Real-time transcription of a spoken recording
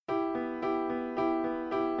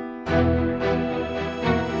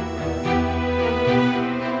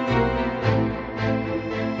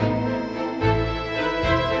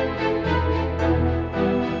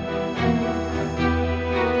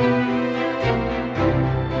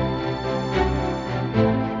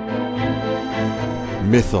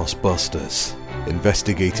Mythos Busters,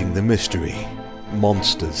 investigating the mystery,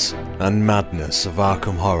 monsters, and madness of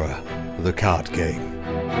Arkham Horror, the card game.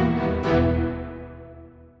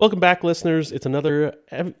 Welcome back, listeners. It's another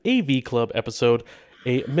AV Club episode,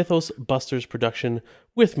 a Mythos Busters production.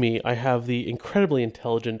 With me, I have the incredibly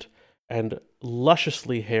intelligent and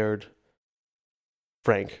lusciously haired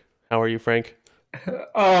Frank. How are you, Frank?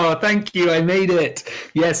 Oh, thank you. I made it.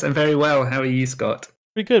 Yes, I'm very well. How are you, Scott?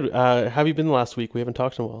 Pretty good. How have you been last week? We haven't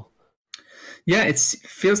talked in a while. Yeah, it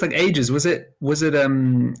feels like ages. Was it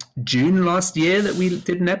June last year that we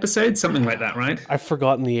did an episode? Something like that, right? I've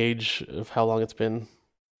forgotten the age of how long it's been.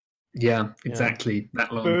 Yeah, exactly. Yeah.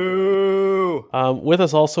 That long. Boo! With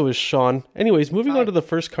us also is Sean. Anyways, moving on to the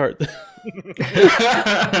first card.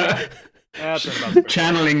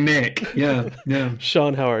 Channeling Nick. Yeah.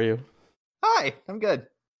 Sean, how are you? Hi, I'm good.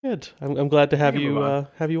 Good. I'm glad to have you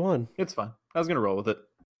on. It's fun. I was gonna roll with it.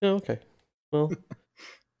 Oh, okay. Well,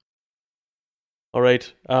 all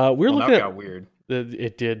right. We're looking that at. Got weird.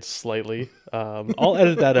 It did slightly. I'll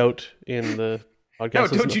edit that out in the podcast. No,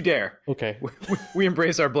 don't you dare. Okay. We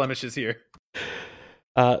embrace our blemishes here.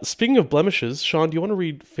 Speaking of blemishes, Sean, do you want to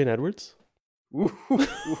read Finn Edwards? Ooh,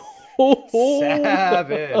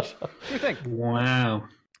 savage. What do you think? Wow.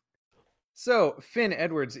 So, Finn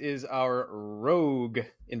Edwards is our rogue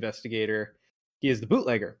investigator. He is the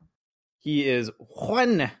bootlegger. He is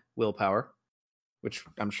 1 willpower, which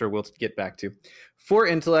I'm sure we'll get back to. 4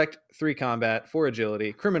 intellect, 3 combat, 4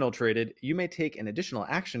 agility, criminal traded. You may take an additional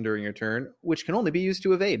action during your turn, which can only be used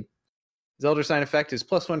to evade. His Elder Sign effect is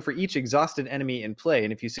 +1 for each exhausted enemy in play,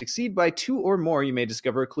 and if you succeed by 2 or more, you may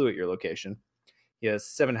discover a clue at your location. He has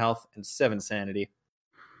 7 health and 7 sanity.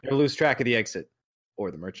 Never lose track of the exit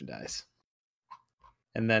or the merchandise.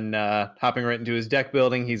 And then hopping right into his deck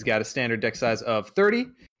building, he's got a standard deck size of 30.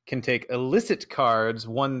 Can take illicit cards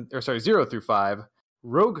 0 through 5,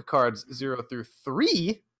 rogue cards 0 through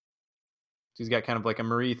 3. He's got kind of like a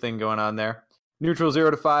Marie thing going on there. Neutral 0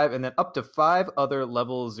 to 5, and then up to 5 other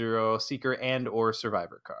level 0 seeker and or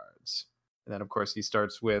survivor cards. And then of course he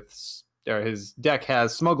starts with his deck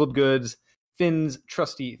has smuggled goods, Finn's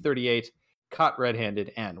trusty 38, caught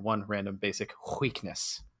red-handed, and 1 random basic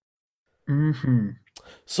weakness. Mm-hmm.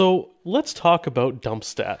 So let's talk about dump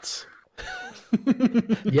stats.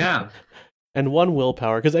 Yeah. And 1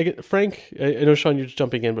 willpower, because Frank, I know Sean, you're just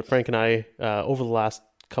jumping in, but Frank and I, over the last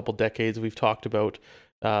couple decades, we've talked about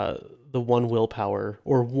the 1 willpower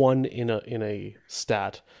or 1 in a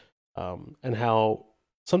stat, and how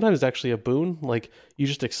sometimes it's actually a boon. Like you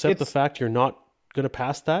just accept the fact you're not going to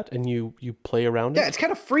pass that, and you play around it. Yeah, it's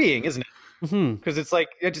kind of freeing, isn't it? Mm-hmm. Because it's like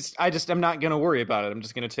I'm not going to worry about it. I'm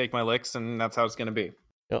just going to take my licks, and that's how it's going to be.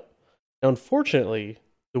 Yep. Now, unfortunately,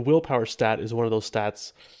 the willpower stat is one of those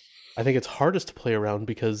stats I think it's hardest to play around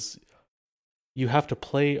because you have to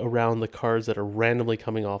play around the cards that are randomly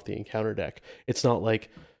coming off the encounter deck. It's not like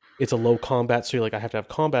it's a low combat, so you're like, I have to have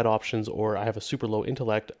combat options, or I have a super low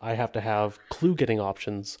intellect, I have to have clue getting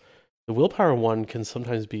options. The willpower one can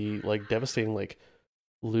sometimes be like devastating, like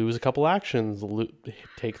lose a couple actions,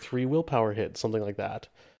 take 3 willpower hits, something like that.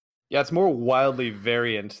 Yeah, it's more wildly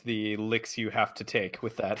variant, the licks you have to take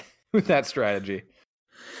with that strategy.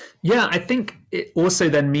 Yeah, I think it also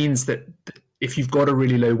then means that if you've got a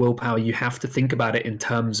really low willpower, you have to think about it in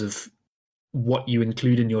terms of what you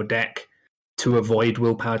include in your deck to avoid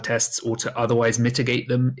willpower tests or to otherwise mitigate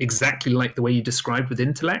them, exactly like the way you described with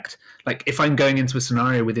intellect. Like if I'm going into a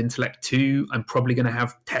scenario with intellect 2, I'm probably going to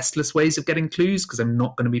have testless ways of getting clues because I'm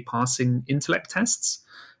not going to be passing intellect tests.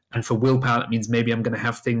 And for willpower, that means maybe I'm going to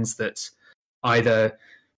have things that either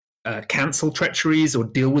cancel treacheries or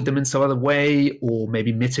deal with them in some other way, or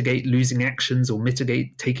maybe mitigate losing actions or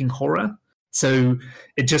mitigate taking horror. So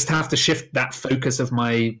it just have to shift that focus of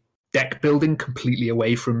my deck building completely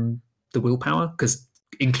away from the willpower, because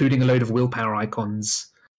including a load of willpower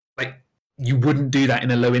icons, like you wouldn't do that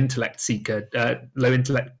in a low intellect seeker, low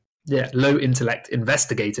intellect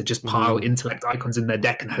investigator, just pile intellect icons in their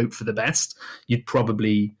deck and hope for the best. You'd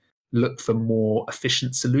probably look for more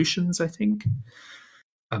efficient solutions, I think.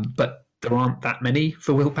 But there aren't that many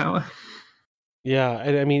for willpower. Yeah,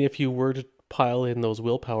 and I mean, if you were to pile in those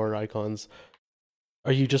willpower icons,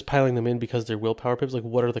 are you just piling them in because they're willpower pips? Like,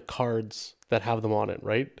 what are the cards that have them on it,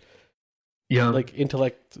 right? Yeah. Like,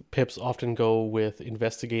 intellect pips often go with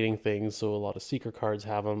investigating things, so a lot of seeker cards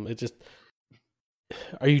have them.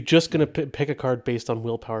 are you just going to pick a card based on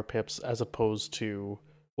willpower pips as opposed to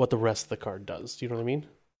what the rest of the card does? Do you know what I mean?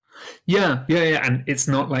 Yeah. And it's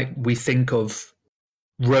not like we think of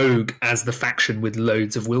Rogue as the faction with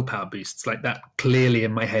loads of willpower boosts. Like that clearly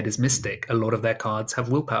in my head is Mystic. A lot of their cards have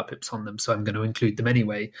willpower pips on them, so I'm going to include them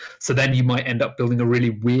anyway. So then you might end up building a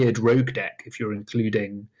really weird Rogue deck if you're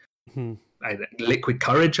including Liquid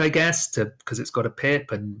Courage, I guess, because it's got a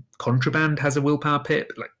pip, and Contraband has a willpower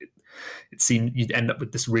pip. Like it seemed you'd end up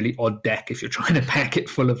with this really odd deck if you're trying to pack it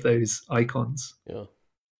full of those icons. Yeah.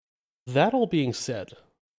 That all being said,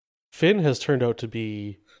 Finn has turned out to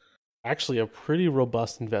be actually a pretty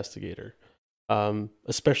robust investigator,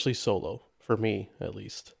 especially solo, for me at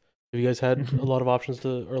least. Have you guys had a lot of options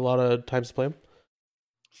or a lot of times to play him?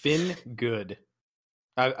 Finn, good.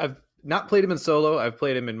 I've not played him in solo. I've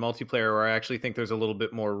played him in multiplayer, where I actually think there's a little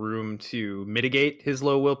bit more room to mitigate his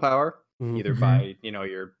low willpower, either by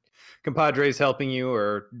your compadres helping you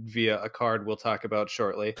or via a card we'll talk about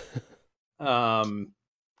shortly.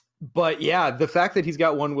 But yeah, the fact that he's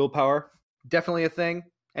got 1 willpower, definitely a thing.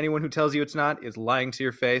 Anyone who tells you it's not is lying to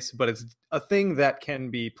your face, but it's a thing that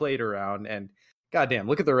can be played around. And goddamn,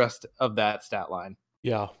 look at the rest of that stat line.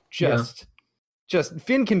 Yeah. Just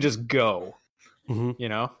Finn can just go, Do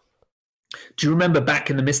you remember back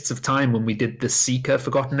in the mists of time when we did the Seeker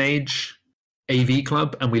Forgotten Age AV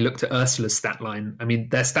club and we looked at Ursula's stat line? I mean,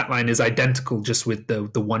 their stat line is identical, just with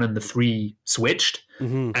the 1 and the 3 switched.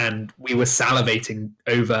 And we were salivating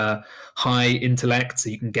over high intellect so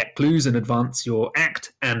you can get clues and advance your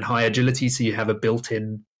act, and high agility so you have a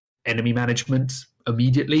built-in enemy management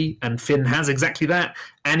immediately. And Finn has exactly that,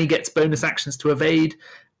 and he gets bonus actions to evade,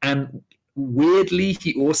 and weirdly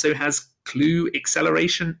he also has clue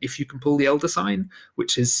acceleration if you can pull the Elder Sign,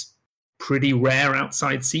 which is pretty rare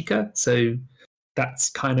outside Seeker, so that's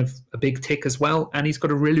kind of a big tick as well. And he's got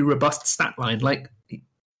a really robust stat line. Like,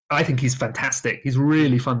 I think he's fantastic. He's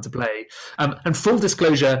really fun to play. And full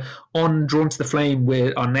disclosure, on Drawn to the Flame,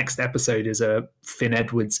 our next episode is a Finn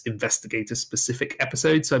Edwards investigator-specific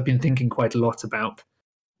episode. So I've been thinking quite a lot about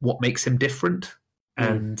what makes him different.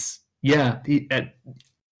 And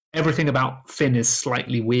everything about Finn is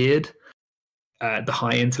slightly weird. The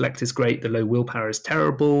high intellect is great. The low willpower is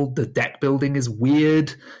terrible. The deck building is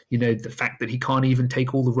weird. The fact that he can't even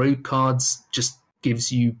take all the rogue cards just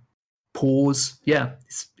gives you pause. Yeah,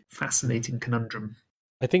 it's fascinating conundrum.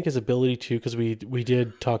 I think his ability to, because we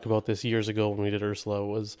did talk about this years ago when we did Ursula,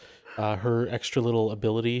 was her extra little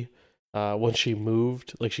ability when she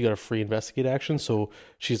moved, like she got a free investigate action, so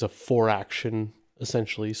she's a 4-action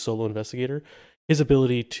essentially solo investigator. His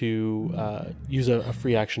ability to use a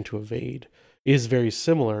free action to evade is very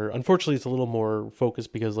similar. Unfortunately, it's a little more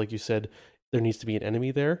focused because, like you said, there needs to be an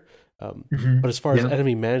enemy there. But as far as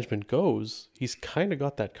enemy management goes, he's kind of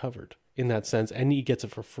got that covered in that sense, and he gets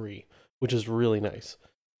it for free, which is really nice.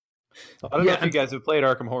 I don't know if you guys have played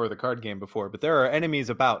Arkham Horror, the card game, before, but there are enemies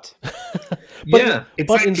about. But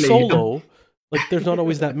in solo, like, there's not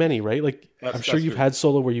always that many, right? Like, I'm sure you've had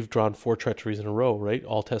solo where you've drawn 4 treacheries in a row, right?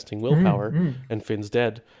 All testing willpower, and Finn's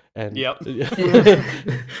dead. And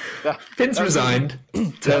Finn's resigned.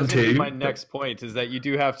 Turn 2. My next point is that you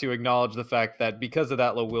do have to acknowledge the fact that because of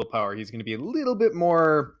that low willpower, he's going to be a little bit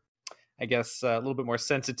more, I guess, a little bit more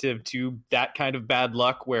sensitive to that kind of bad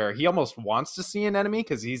luck, where he almost wants to see an enemy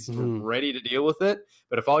because he's ready to deal with it.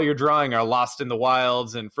 But if all you're drawing are Lost in the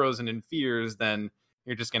Wilds and Frozen in Fears, then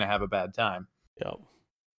you're just going to have a bad time.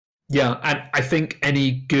 Yeah, and I think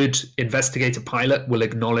any good investigator pilot will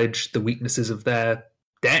acknowledge the weaknesses of their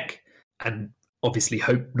deck and obviously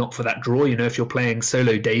hope not for that draw. If you're playing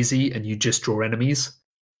solo Daisy and you just draw enemies,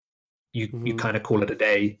 you kind of call it a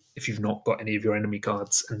day if you've not got any of your enemy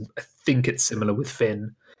cards. And I think it's similar with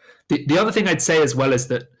Finn. The other thing I'd say as well is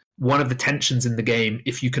that one of the tensions in the game,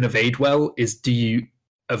 if you can evade well, is do you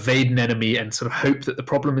evade an enemy and sort of hope that the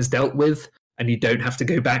problem is dealt with and you don't have to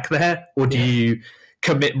go back there? Or do you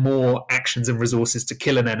commit more actions and resources to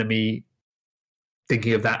kill an enemy,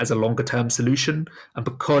 thinking of that as a longer term solution? And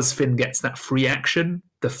because Finn gets that free action,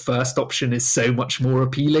 the first option is so much more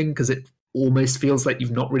appealing because it almost feels like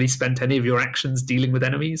you've not really spent any of your actions dealing with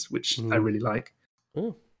enemies, which I really like.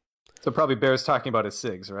 So probably Bear's talking about his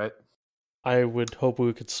SIGs, right? I would hope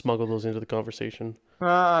we could smuggle those into the conversation.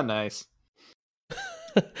 Ah, nice.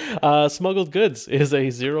 Smuggled Goods is a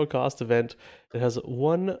 0-cost event. It has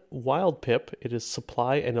 1 wild pip. It is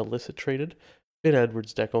supply and illicit traded. Finn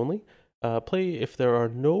Edwards deck only. Play if there are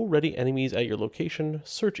no ready enemies at your location.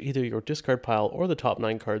 Search either your discard pile or the top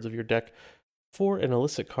 9 cards of your deck for an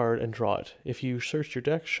illicit card and draw it. If you search your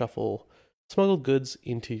deck, shuffle Smuggled Goods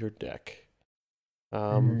into your deck.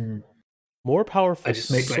 more powerful I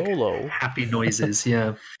just make solo, happy noises.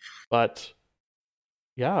 Yeah. but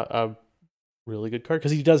yeah, a really good card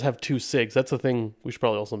because he does have 2 sigs. That's the thing we should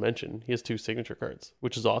probably also mention. He has 2 signature cards,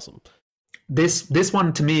 which is awesome. This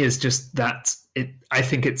one to me is just that I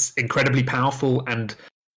think it's incredibly powerful and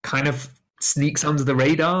kind of sneaks under the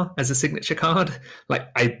radar as a signature card. Like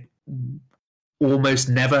I almost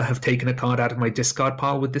never have taken a card out of my discard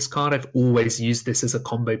pile with this card. I've always used this as a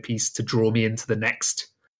combo piece to draw me into the next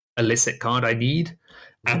illicit card I need.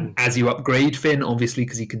 And as you upgrade Finn, obviously,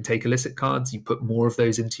 because you can take illicit cards, you put more of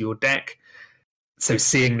those into your deck. So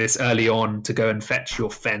seeing this early on to go and fetch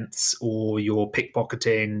your fence or your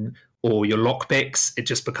pickpocketing or your lockpicks, it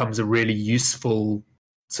just becomes a really useful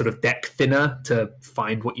sort of deck thinner to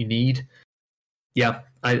find what you need. Yeah,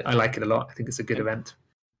 I like it a lot. I think it's a good event.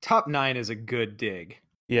 Top 9 is a good dig.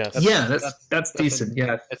 Yes. That's decent.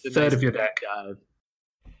 That's a third of your deck.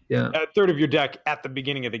 Yeah, a third of your deck at the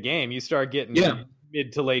beginning of the game. You start getting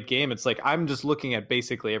mid to late game. It's like I'm just looking at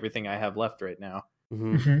basically everything I have left right now.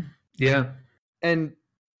 Yeah. And,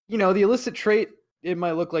 you know, the illicit trait, it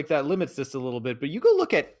might look like that limits this a little bit, but you go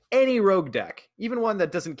look at any rogue deck, even one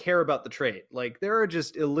that doesn't care about the trait. Like, there are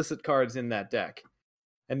just illicit cards in that deck.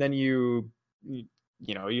 And then you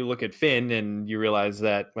look at Finn and you realize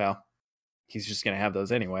that, well, he's just going to have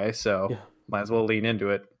those anyway, so might as well lean into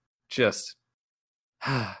it. Just,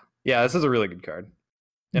 this is a really good card.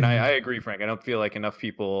 And I agree, Frank. I don't feel like enough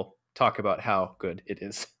people talk about how good it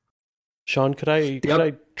is. Sean, could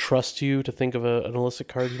I trust you to think of an illicit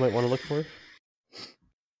card you might want to look for?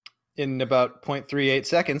 In about 0.38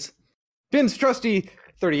 seconds. Finn's trusty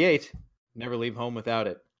 38. Never leave home without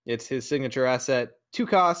it. It's his signature asset. 2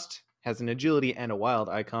 cost. Has an agility and a wild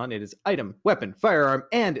icon. It is item, weapon, firearm,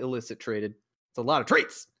 and illicit traded. It's a lot of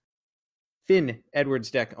traits. Finn Edwards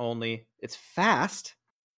deck only. It's fast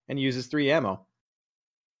and uses 3 ammo.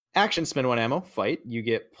 Action, spend 1 ammo, fight. You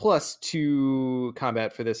get +2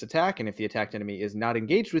 combat for this attack, and if the attacked enemy is not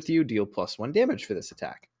engaged with you, deal +1 damage for this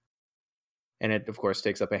attack. And it, of course,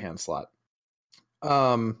 takes up a hand slot.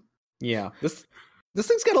 This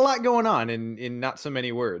thing's got a lot going on in not so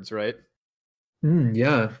many words, right?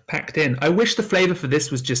 Packed in. I wish the flavor for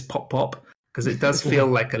this was just pop pop, because it does feel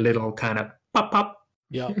like a little kind of pop pop.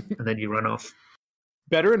 Yeah. And then you run off.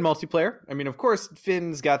 Better in multiplayer. I mean, of course,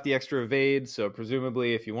 Finn's got the extra evade, so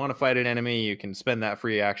presumably if you want to fight an enemy, you can spend that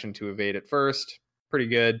free action to evade it first. Pretty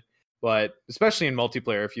good. But especially in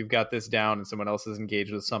multiplayer, if you've got this down and someone else is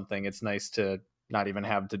engaged with something, it's nice to not even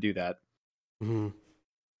have to do that. Mm-hmm.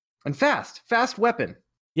 And fast weapon.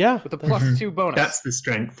 Yeah. With a +2 bonus. That's the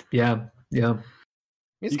strength. Yeah.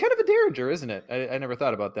 It's kind of a Derringer, isn't it? I never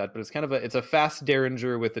thought about that, but it's a fast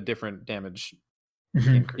Derringer with a different damage.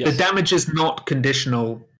 Yes. The damage is not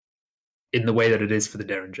conditional in the way that it is for the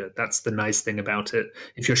Derringer. That's the nice thing about it.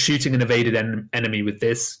 If you're shooting an evaded enemy with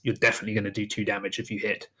this, you're definitely going to do 2 damage if you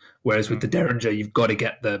hit. Whereas with the Derringer, you've got to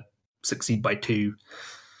get the succeed by 2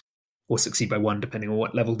 or succeed by 1, depending on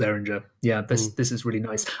what level Derringer. Yeah, this is really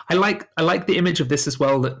nice. I like the image of this as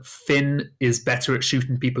well, that Finn is better at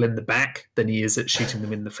shooting people in the back than he is at shooting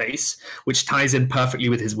them in the face, which ties in perfectly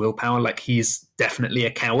with his willpower. Like, he's definitely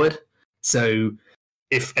a coward. So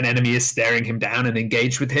if an enemy is staring him down and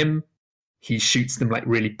engaged with him, he shoots them like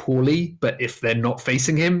really poorly. But if they're not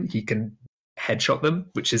facing him, he can headshot them,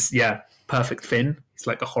 which is, perfect Finn. He's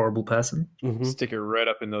like a horrible person. Mm-hmm. Stick it right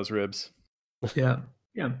up in those ribs. Yeah.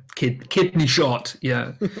 Kidney shot.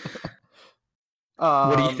 Yeah.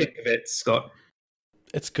 What do you think of it, Scott?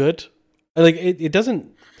 It's good. Like it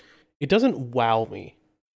doesn't wow me.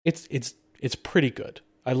 It's pretty good.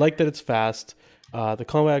 I like that it's fast. The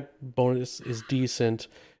combat bonus is decent.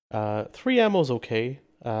 3 ammo is okay.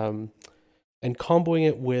 And comboing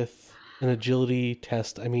it with an agility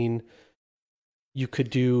test, I mean,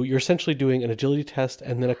 you're essentially doing an agility test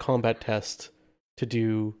and then a combat test to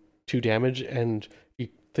do 2 damage. And you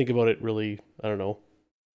think about it really, I don't know,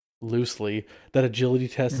 loosely, that agility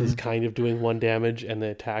test is kind of doing 1 damage and the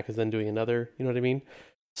attack is then doing another. You know what I mean?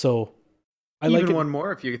 So I Even like it. one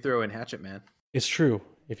more if you throw in Hatchet Man. It's true.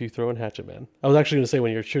 If you throw in Hatchet Man. I was actually going to say,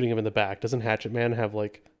 when you're shooting him in the back, doesn't Hatchet Man have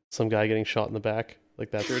like some guy getting shot in the back?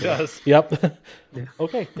 Like that? Sure does. Yep. Yeah.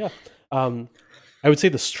 Okay, yeah. I would say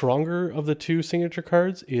the stronger of the 2 signature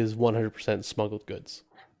cards is 100% Smuggled Goods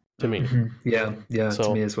to me. Yeah, So,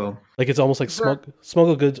 to me as well. Like, it's almost like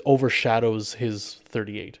Smuggled Goods overshadows his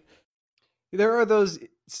 38. There are those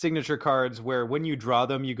signature cards where when you draw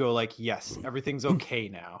them, you go like, yes, everything's okay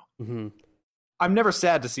now. Mm-hmm. I'm never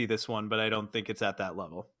sad to see this one, but I don't think it's at that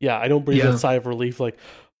level. Yeah, I don't breathe that sigh of relief like,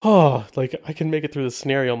 oh, like I can make it through this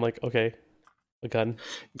scenario. I'm like, okay, a gun.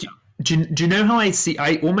 Do you know how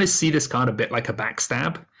I almost see this card a bit like a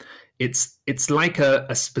backstab, it's like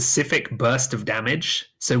a specific burst of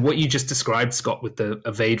damage. So what you just described, Scott, with the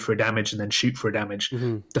evade for a damage and then shoot for a damage,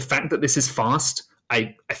 the fact that this is fast,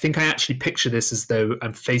 I think I actually picture this as though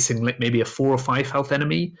I'm facing like maybe a 4 or 5 health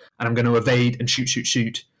enemy, and I'm going to evade and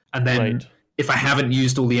shoot, and then if I haven't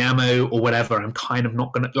used all the ammo or whatever, I'm kind of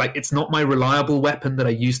not going to, like, it's not my reliable weapon that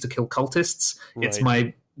I use to kill cultists. It's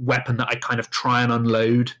my weapon that I kind of try and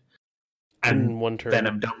unload, and in one turn. Then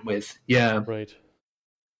I'm done with. Yeah. Right.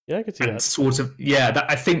 Yeah, I could see that. Sort of, yeah,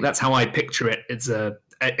 I think that's how I picture it. It's the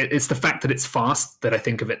fact that it's fast that I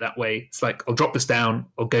think of it that way. It's like, I'll drop this down,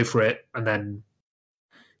 I'll go for it, and then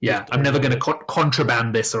I'm never going to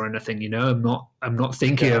contraband this or anything, you know? I'm not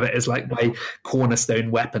thinking of it as like my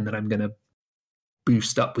cornerstone weapon that I'm going to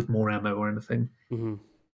boost up with more ammo or anything.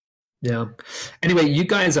 Yeah. Anyway, you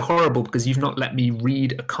guys are horrible because you've not let me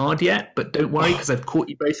read a card yet, but don't worry because I've caught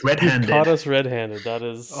you both red-handed. You caught us red-handed. That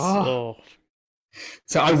is...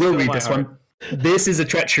 So I will read this one. This is a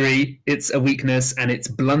treachery, it's a weakness, and it's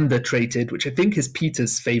blunder traded, which I think is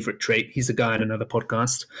Peter's favorite trait. He's a guy on another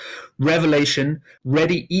podcast. Revelation,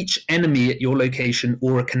 ready each enemy at your location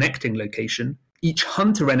or a connecting location. Each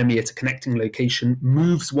hunter enemy at a connecting location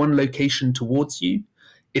moves one location towards you.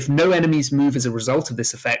 If no enemies move as a result of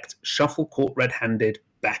this effect, shuffle Caught Red-Handed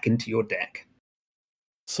back into your deck.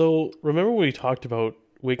 So, remember we talked about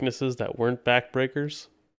weaknesses that weren't backbreakers?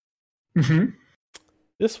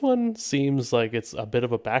 This one seems like it's a bit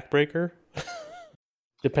of a backbreaker,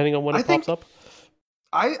 depending on when it pops up.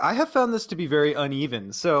 I have found this to be very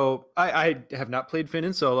uneven. So I have not played Finn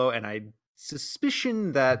in solo, and I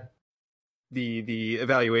suspicion that the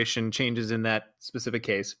evaluation changes in that specific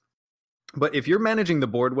case. But if you're managing the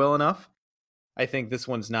board well enough, I think this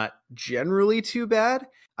one's not generally too bad.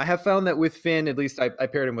 I have found that with Finn, at least I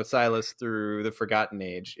paired him with Silas through the Forgotten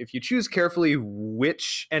Age. If you choose carefully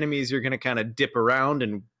which enemies you're going to kind of dip around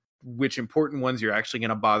and which important ones you're actually going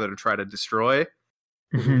to bother to try to destroy,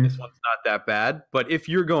 this one's not that bad. But if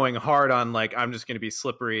you're going hard on, like, I'm just going to be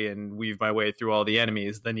slippery and weave my way through all the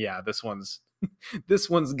enemies, then yeah, this one's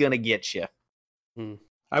going to get you.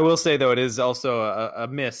 I will say, though, it is also a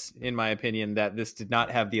miss, in my opinion, that this did not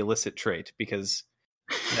have the illicit trait, because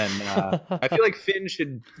then I feel like Finn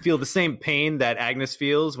should feel the same pain that Agnes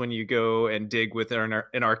feels when you go and dig with an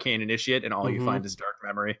arcane initiate and all you find is dark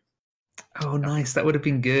memory. Oh, nice. That would have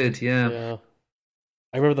been good, yeah.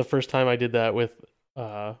 I remember the first time I did that with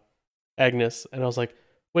Agnes, and I was like,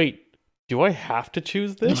 wait, do I have to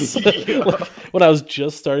choose this? When I was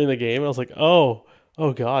just starting the game, I was like, oh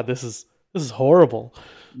God, this is horrible.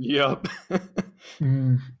 Yep.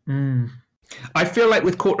 I feel like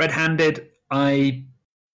with Caught Red-Handed, I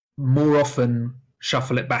more often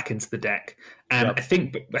shuffle it back into the deck. And I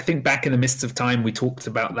think back in the Mists of Time, we talked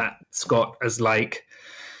about that, Scott, as like,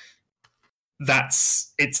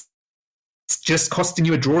 it's just costing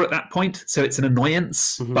you a draw at that point. So it's an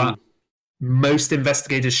annoyance, but most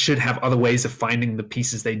investigators should have other ways of finding the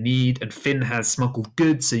pieces they need, and Finn has smuggled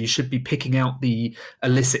goods, so you should be picking out the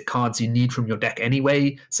illicit cards you need from your deck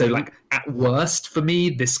anyway. So, like, at worst, for me,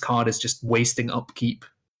 this card is just wasting upkeep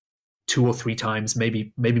 2 or 3 times,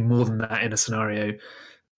 maybe more than that in a scenario.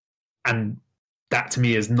 And that, to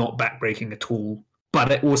me, is not backbreaking at all.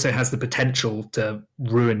 But it also has the potential to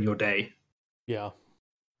ruin your day. Yeah.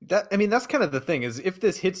 That's kind of the thing, is if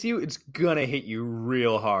this hits you, it's gonna hit you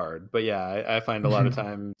real hard. But yeah, I find a lot of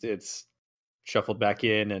times it's shuffled back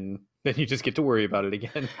in, and then you just get to worry about it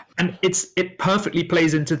again. And it perfectly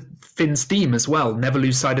plays into Finn's theme as well. Never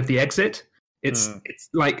lose sight of the exit. It's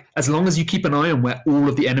like, as long as you keep an eye on where all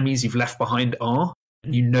of the enemies you've left behind are,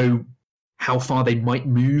 and you know how far they might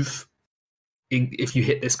move if you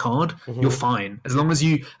hit this card, you're fine. As long as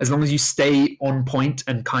you stay on point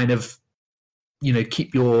and kind of, you know,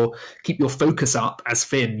 keep your focus up as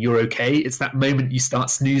Finn, you're okay. It's that moment you start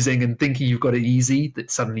snoozing and thinking you've got it easy that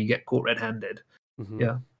suddenly you get caught red-handed.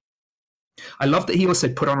 Yeah. I love that he also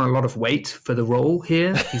put on a lot of weight for the role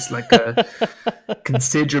here. He's like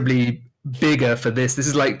considerably bigger for this. This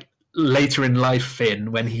is like later in life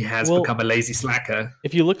Finn, when he has become a lazy slacker.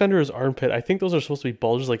 If you look under his armpit, I think those are supposed to be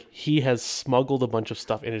bulges. Like, he has smuggled a bunch of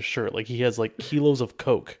stuff in his shirt. Like, he has like kilos of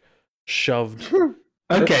coke shoved.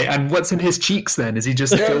 Okay, and what's in his cheeks then? Is he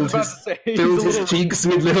just filled his cheeks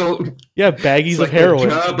with little... Yeah, baggies of heroin.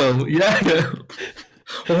 Yeah.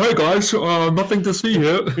 Oh, hey guys, nothing to see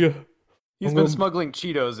here. Yeah. He's been smuggling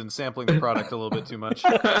Cheetos and sampling the product a little bit too much.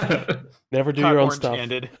 Never do your own stuff.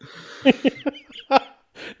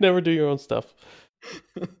 Never do your own stuff.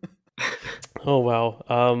 Oh,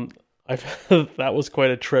 wow. That was quite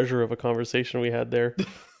a treasure of a conversation we had there.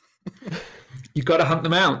 You've got to hunt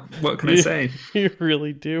them out. What can I say? You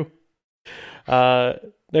really do.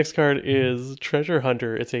 Next card is Treasure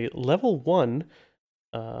Hunter. It's a level 1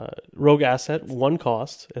 rogue asset, 1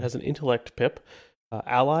 cost. It has an intellect pip.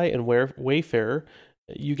 Ally and Wayfarer,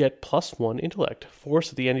 you get +1 intellect. Force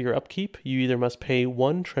at the end of your upkeep, you either must pay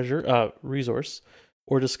 1 treasure resource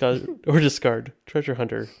or discard Treasure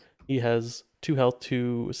Hunter. He has 2 health,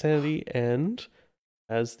 2 sanity, and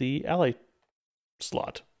has the ally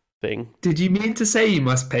slot thing. Did you mean to say you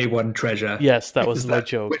must pay 1 treasure? Yes, that was my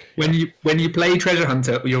joke. When you play Treasure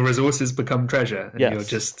Hunter, your resources become treasure, and Yes. you're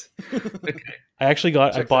just okay.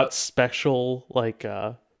 I bought special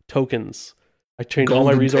tokens. I turned all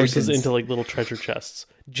my Golden resources tokens. into like little treasure chests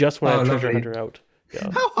just when I had Treasure lovely. Hunter out. Yeah.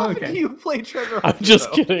 How often Okay. do you play Treasure Hunter? I'm just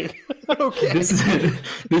though? kidding. Okay. This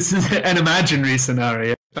is an imaginary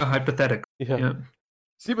scenario, a hypothetical. Yeah. Yeah.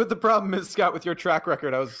 See, but the problem is, Scott, with your track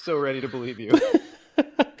record, I was so ready to believe you.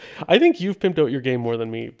 I think you've pimped out your game more than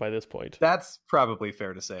me by this point. That's probably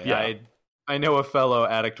fair to say. Yeah. I know a fellow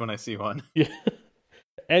addict when I see one. Yeah.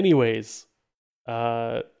 Anyways,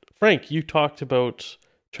 Frank, you talked about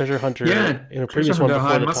Treasure Hunter in a previous Treasure one Hunter, before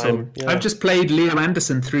High the Muscle. time. Yeah. I've just played Liam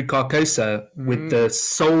Anderson through Carcosa with the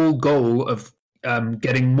sole goal of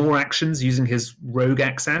getting more actions using his rogue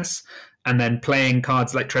access, and then playing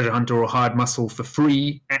cards like Treasure Hunter or Hard Muscle for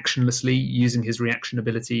free, actionlessly, using his reaction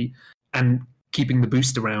ability, and keeping the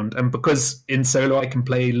boost around. And because in solo I can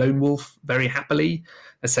play Lone Wolf very happily,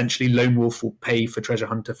 essentially Lone Wolf will pay for Treasure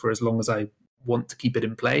Hunter for as long as I want to keep it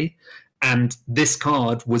in play. And this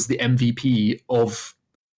card was the MVP of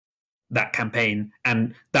that campaign.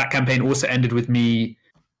 And that campaign also ended with me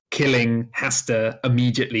killing Hasta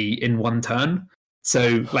immediately in 1 turn.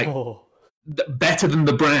 So, like, Oh. better than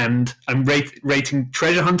the brand. I'm rating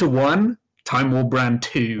Treasure Hunter 1, Time War Brand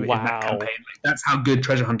 2 in Wow. that campaign. Like, that's how good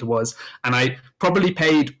Treasure Hunter was. And I probably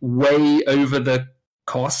paid way over the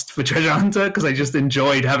cost for Treasure Hunter because I just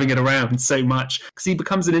enjoyed having it around so much. Because he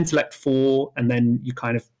becomes an intellect 4, and then you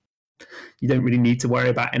don't really need to worry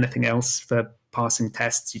about anything else for passing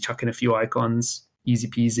tests. You chuck in a few icons, easy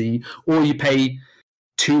peasy. Or you pay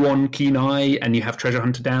 2 on Keen Eye and you have Treasure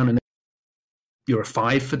Hunter down, and you're a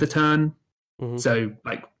 5 for the turn. Mhm. So,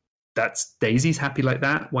 like, that's Daisy's happy like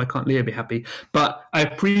that. Why can't Leah be happy? But I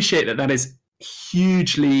appreciate that is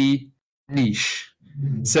hugely niche.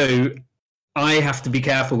 So I have to be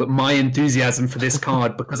careful that my enthusiasm for this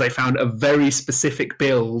card, because I found a very specific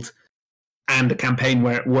build and a campaign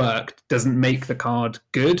where it worked, doesn't make the card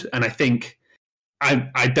good. And I think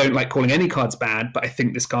I don't like calling any cards bad, but I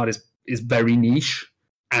think this card is very niche,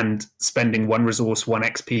 and spending 1 resource, 1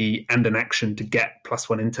 XP, and an action to get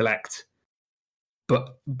 +1 intellect,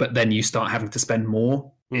 but then you start having to spend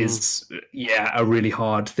more is a really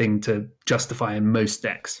hard thing to justify in most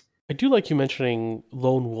decks. I do like you mentioning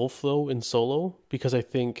Lone Wolf, though, in solo, because I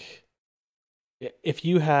think if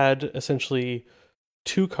you had essentially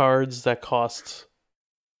 2 cards that cost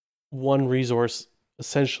 1 resource,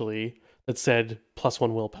 essentially, that said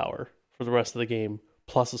 +1 willpower for the rest of the game,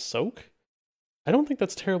 plus a soak, I don't think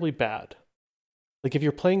that's terribly bad. Like, if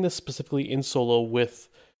you're playing this specifically in solo with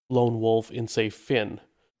Lone Wolf in, say, Finn,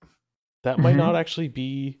 that might not actually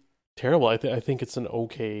be terrible. I think it's an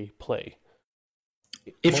okay play.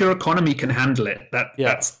 If your economy can handle it,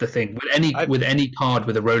 that's the thing. With any card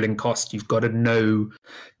with a rolling cost, you've got to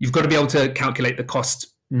be able to calculate the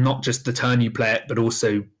cost, not just the turn you play it, but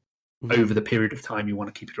also over the period of time you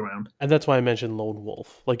want to keep it around. And that's why I mentioned Lone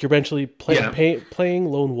Wolf. Like, you're eventually playing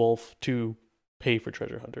Lone Wolf to pay for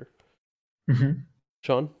Treasure Hunter.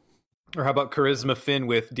 Sean? Or how about Charisma Finn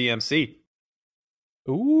with DMC?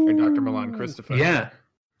 Ooh. Or Dr. Milan Christopher. Yeah.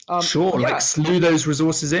 Sure, like slew those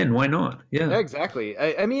resources in. Why not? Yeah, exactly.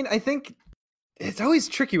 I mean, I think it's always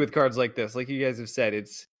tricky with cards like this. Like you guys have said,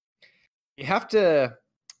 it's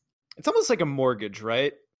almost like a mortgage,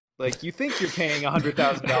 right? Like, you think you're paying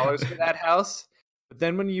 $100,000 for that house, but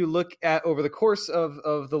then when you look at over the course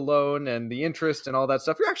of the loan and the interest and all that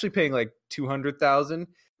stuff, you're actually paying like $200,000.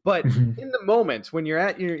 But in the moment when you're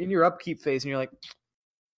in your upkeep phase and you're like,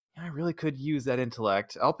 I really could use that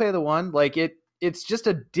intellect, I'll pay the 1. Like, it's just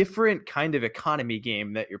a different kind of economy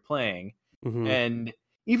game that you're playing. And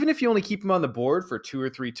even if you only keep him on the board for 2 or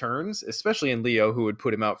 3 turns, especially in Leo, who would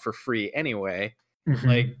put him out for free anyway,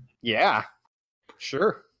 like, yeah,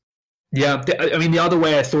 sure. Yeah, I mean, the other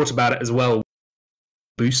way I thought about it as well,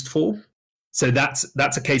 boostful. So that's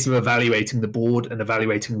a case of evaluating the board and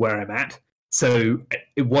evaluating where I'm at. So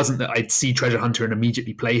it wasn't that I'd see Treasure Hunter and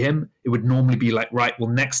immediately play him. It would normally be like, right, well,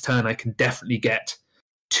 next turn I can definitely get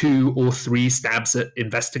 2 or 3 stabs at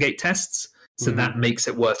investigate tests. So that makes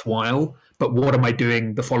it worthwhile. But what am I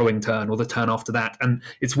doing the following turn or the turn after that? And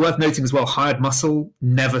it's worth noting as well, Hired Muscle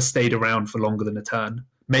never stayed around for longer than a turn.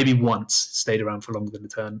 maybe once stayed around for longer than a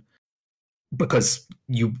turn. Because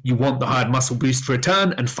you want the hired muscle boost for a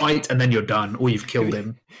turn and fight, and then you're done, or you've killed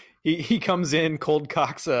him. He comes in, cold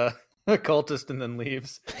cocks a cultist, and then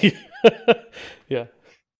leaves. Yeah.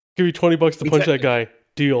 Give me $20 to punch that guy.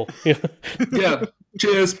 Deal. Yeah. Yeah.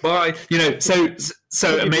 Cheers. Bye.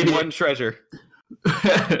 So maybe one treasure.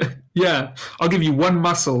 Yeah, I'll give you one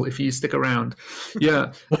muscle if you stick around.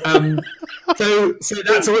 Yeah. So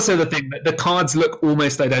that's also the thing, that the cards look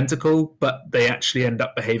almost identical, but they actually end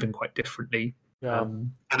up behaving quite differently. Yeah.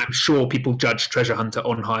 And I'm sure people judge Treasure Hunter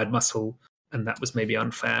on hired muscle, and that was maybe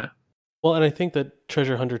unfair. Well, and I think that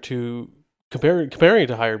Treasure Hunter 2, comparing it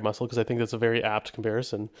to Hired Muscle, because I think that's a very apt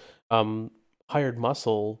comparison, Hired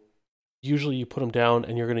Muscle, usually you put them down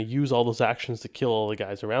and you're going to use all those actions to kill all the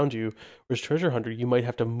guys around you. Whereas Treasure Hunter, you might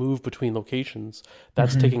have to move between locations.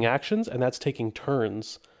 That's taking actions and that's taking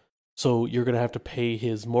turns. So you're going to have to pay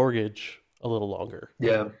his mortgage a little longer.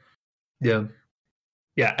 Yeah.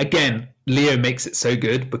 Again, Leo makes it so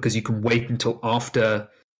good because you can wait until after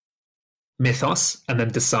Mythos and then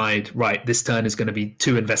decide, right, this turn is going to be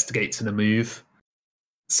 2 investigates and a move.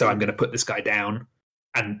 So I'm going to put this guy down.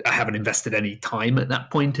 And I haven't invested any time at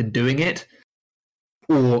that point in doing it.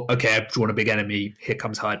 Or, okay, I've drawn a big enemy. Here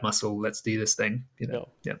comes hired muscle. Let's do this thing.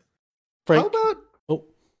 Yeah. Frank, How about... Oh,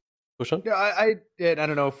 push on? Yeah, I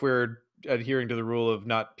don't know if we're adhering to the rule of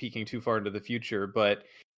not peeking too far into the future, but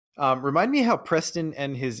remind me how Preston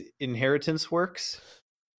and his inheritance works.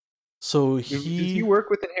 So Does he work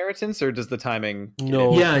with inheritance, or does the timing...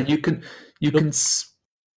 No. Yeah, you can... Because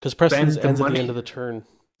Preston's spend the ends at money. the end of the turn.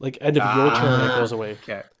 Like, end of your turn, it goes away.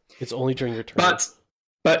 Okay. It's only during your turn.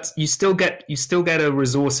 But you still get a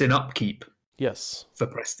resource in upkeep Yes. for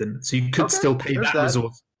Preston. So you could Okay, still pay there's that that.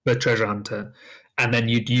 resource for Treasure Hunter. And then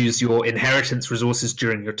you'd use your inheritance resources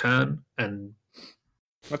during your turn. And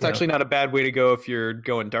That's actually not a bad way to go if you're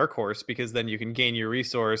going Dark Horse, because then you can gain your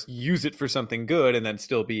resource, use it for something good, and then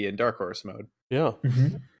still be in Dark Horse mode. Yeah.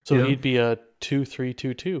 Mm-hmm. So Yeah. he'd be a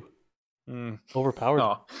 2-3-2-2. Overpowered.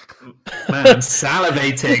 Oh. Man, I'm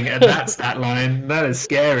salivating, and that's that line. That is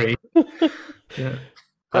scary. Yeah.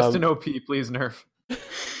 Preston OP, please nerf.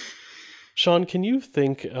 Sean, can you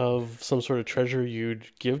think of some sort of treasure you'd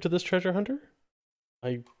give to this treasure hunter?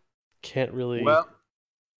 I can't really... Well,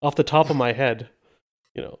 off the top of my head,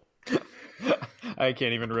 I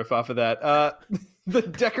can't even riff off of that. The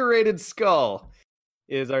Decorated Skull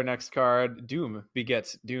is our next card. Doom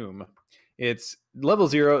begets Doom. It's level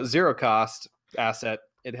 0 cost asset.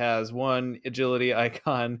 It has 1 agility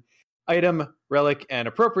icon, item, relic, and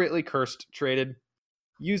appropriately cursed traded.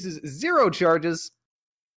 Uses 0 charges.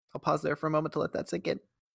 I'll pause there for a moment to let that sink in.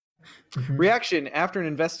 Mhm. Reaction: after an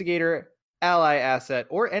investigator, ally, asset,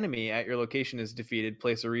 or enemy at your location is defeated,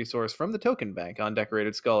 place a resource from the token bank on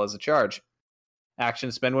Decorated Skull as a charge.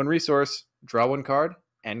 Action: spend 1 resource, draw 1 card,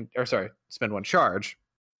 spend 1 charge,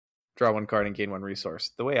 draw 1 card, and gain 1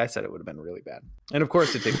 resource. The way I said it would have been really bad. And of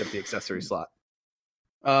course, it takes up the accessory slot.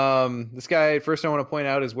 This guy, first I want to point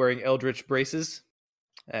out, is wearing Eldritch braces,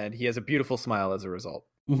 and he has a beautiful smile as a result.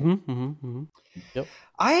 Yep.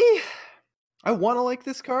 I want to like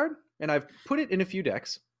this card, and I've put it in a few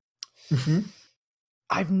decks. Mhm.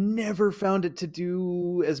 I've never found it to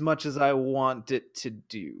do as much as I want it to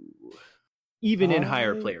do, even in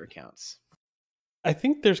higher player counts. I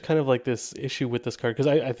think there's kind of like this issue with this card, because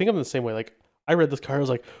I think I'm the same way. Like, I read this card, I was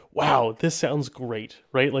like, wow, this sounds great,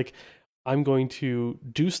 right? Like, I'm going to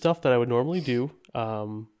do stuff that I would normally do,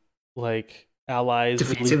 like allies,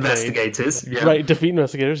 Defeat would lead play. investigators. Yeah. Right, defeat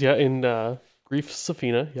investigators, yeah, in Grief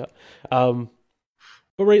Safina, yeah.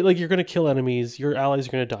 But right, like, you're going to kill enemies, your allies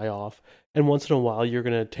are going to die off, and once in a while you're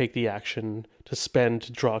going to take the action to spend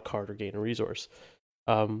to draw a card or gain a resource.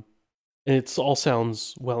 And it all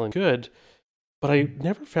sounds well and good, but I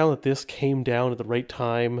never found that this came down at the right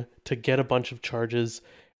time to get a bunch of charges.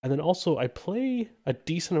 And then also, I play a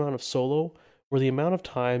decent amount of solo, where the amount of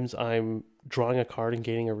times I'm drawing a card and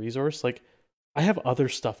gaining a resource, like, I have other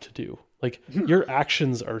stuff to do. Like, your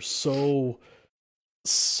actions are so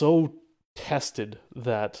tested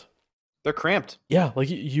that, They're cramped. yeah, like,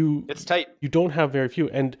 you It's tight. you don't have very few.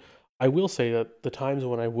 And I will say that the times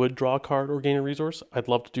when I would draw a card or gain a resource, I'd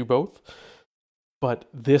love to do both. But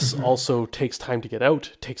this also takes time to get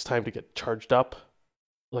out, takes time to get charged up.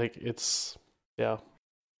 Like, it's, yeah.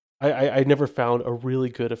 I never found a really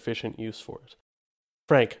good, efficient use for it.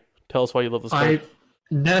 Frank, tell us why you love this card.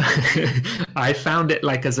 I found it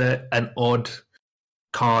like as an odd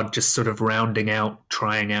card, just sort of rounding out,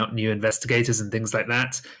 trying out new investigators and things like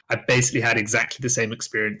that. I basically had exactly the same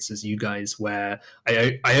experience as you guys, where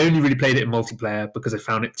I only really played it in multiplayer because I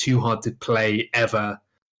found it too hard to play ever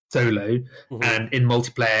solo, and in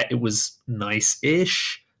multiplayer it was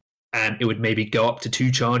nice-ish, and it would maybe go up to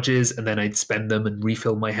 2 charges, and then I'd spend them and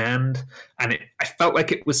refill my hand, and I felt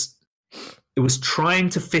like it was trying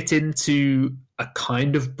to fit into a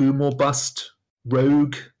kind of boom or bust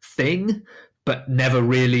rogue thing, but it never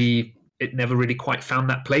really quite found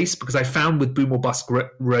that place, because I found with boom or bust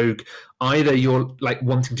rogue, either you're like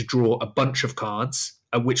wanting to draw a bunch of cards,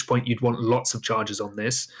 at which point you'd want lots of charges on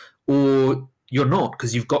this, or you're not,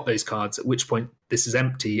 because you've got those cards, at which point this is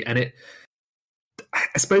empty. And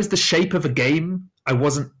I suppose the shape of a game,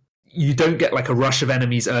 you don't get like a rush of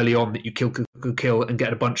enemies early on that you kill and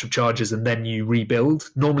get a bunch of charges and then you rebuild.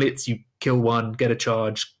 Normally it's you kill one, get a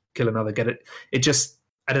charge, kill another, get it. It just,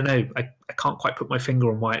 I don't know, I can't quite put my finger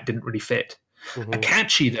on why it didn't really fit.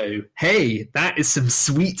 Akachi though, hey, that is some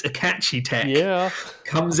sweet Akachi tech. Yeah.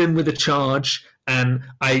 Comes in with a charge, and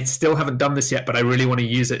I still haven't done this yet, but I really want to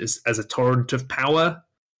use it as a torrent of power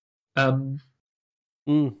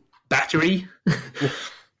battery.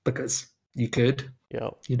 Because you could. Yeah.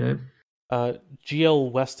 You know?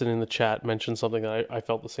 GL Weston in the chat mentioned something that I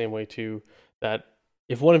felt the same way too, that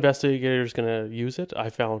if one investigator is going to use it, I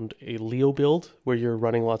found a Leo build where you're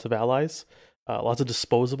running lots of allies, lots of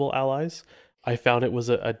disposable allies. I found it was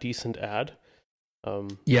a decent add.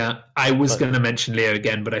 Yeah, I was going to mention Leo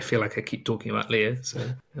again, but I feel like I keep talking about Leo. So,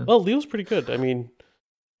 yeah. Well, Leo's pretty good. I mean,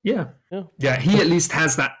 yeah, he at least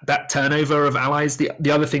has that turnover of allies.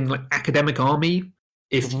 The other thing, like Academic Army,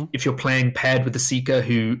 if you're playing paired with the Seeker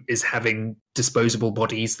who is having disposable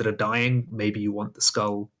bodies that are dying, maybe you want the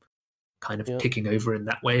Skull kind of kicking over in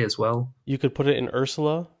that way as well. You could put it in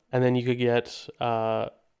Ursula, and then you could get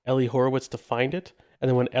Ellie Horowitz to find it, and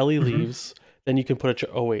then when Ellie leaves, then you can put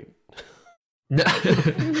oh wait. No,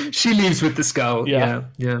 she leaves with the Skull. Yeah.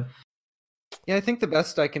 Yeah, I think the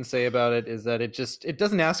best I can say about it is that it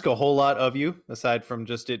doesn't ask a whole lot of you, aside from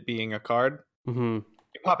just it being a card. You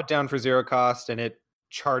pop it down for 0 cost, and it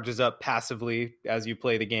charges up passively as you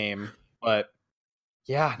play the game. But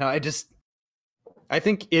yeah, no, I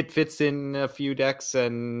think it fits in a few decks,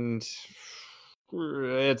 and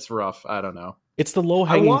it's rough. I don't know. It's the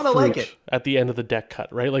low-hanging fruit at the end of the deck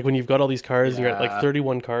cut, right? Like when you've got all these cards, you're at like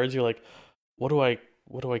 31 cards, you're like, what do I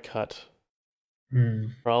cut?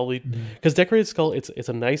 Probably because Decorated Skull, it's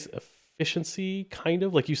a nice efficiency, kind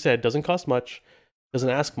of like you said, doesn't cost much, doesn't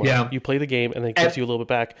ask much. You play the game and then it gives you a little bit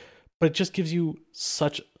back, but it just gives you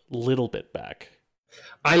such little bit back.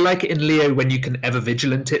 I like it in Leo when you can Ever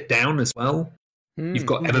Vigilant it down as well. You've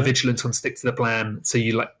got Ever Vigilant on Stick to the Plan, so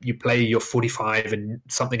you play your 45 and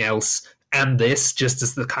something else, and this just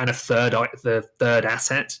as the kind of third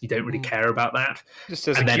asset. You don't really care about that. Just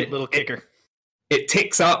as a cute little kicker. It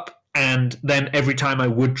ticks up, and then every time I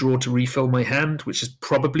would draw to refill my hand, which is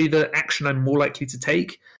probably the action I'm more likely to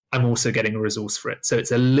take, I'm also getting a resource for it. So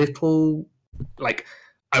it's a little, like,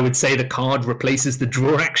 I would say the card replaces the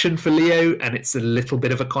draw action for Leo, and it's a little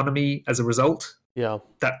bit of economy as a result. Yeah.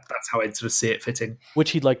 That's how I'd sort of see it fitting.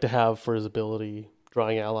 Which he'd like to have for his ability,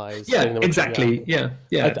 drawing allies. Yeah, exactly. Yeah.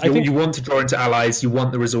 I think you want to draw into allies, you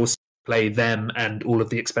want the resource to play them and all of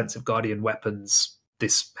the expensive Guardian weapons.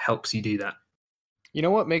 This helps you do that. You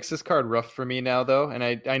know what makes this card rough for me now, though? And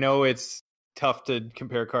I know it's tough to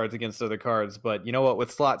compare cards against other cards, but you know what?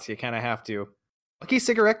 With slots, you kind of have to. Lucky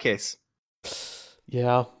Cigarette Case.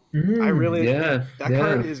 Yeah. I really... that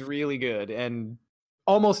card is really good, and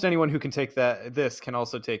almost anyone who can take this can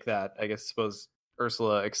also take that. I suppose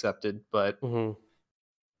Ursula accepted, but... There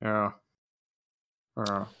are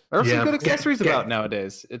some good accessories about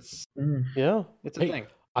nowadays. It's a thing.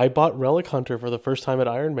 I bought Relic Hunter for the first time at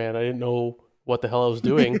Iron Man. I didn't know what the hell I was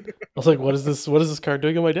doing. I was like, what is this card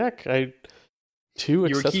doing in my deck? Two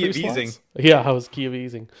accessory slots? Yeah, I was key of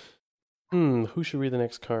easing. Who should read the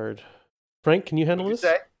next card? Frank, can you handle this?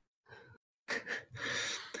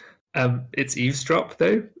 It's Eavesdrop,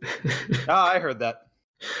 though. I heard that.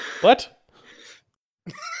 What?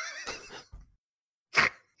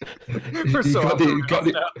 You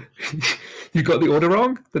got the order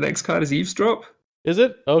wrong. The next card is Eavesdrop. Is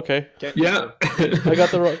it? Okay. Yeah. I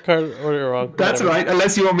got the card order wrong. That's right.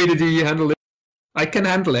 Unless you want me to handle it. I can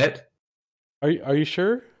handle it. Are you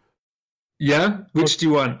sure? Yeah? Which do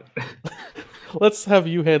you want? Let's have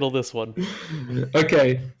you handle this one.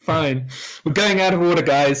 Okay, fine. We're going out of order,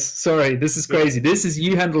 guys. Sorry, this is crazy. This is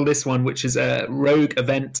you handle this one, which is a rogue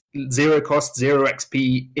event, 0 cost, 0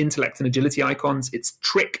 XP, intellect and agility icons. It's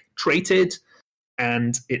trick-traded,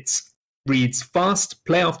 and it reads fast,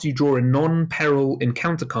 play after you draw a non-peril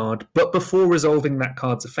encounter card, but before resolving that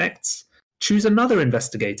card's effects, choose another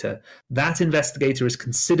investigator. That investigator is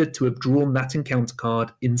considered to have drawn that encounter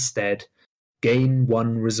card instead. Gain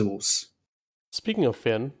 1 resource. Speaking of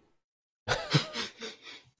Finn,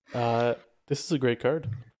 This is a great card.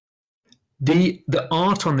 The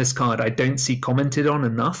art on this card I don't see commented on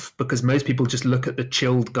enough because most people just look at the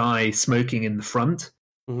chilled guy smoking in the front.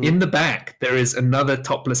 Mhm. In the back, there is another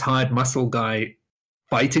topless hired muscle guy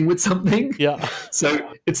fighting with something. Yeah.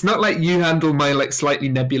 So it's not like you handle my like slightly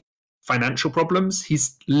nebulous financial problems.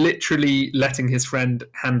 He's literally letting his friend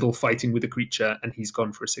handle fighting with a creature, and he's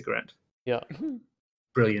gone for a cigarette. Yeah.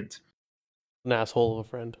 Brilliant. An asshole of a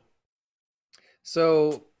friend.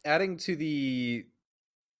 So adding to the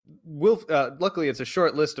luckily it's a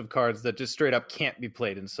short list of cards that just straight up can't be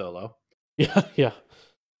played in solo. Yeah, yeah.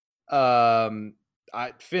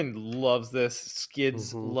 Finn loves this.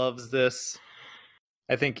 Skids Mhm. loves this.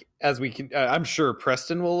 I think I'm sure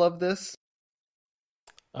Preston will love this.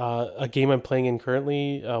 A game I'm playing in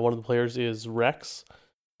currently, one of the players is Rex,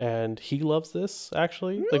 and he loves this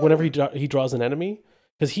actually. Like whenever he draws an enemy,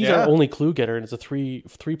 because he's our only clue getter, and it's a three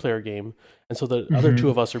player game, and so the other two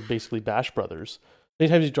of us are basically Bash brothers.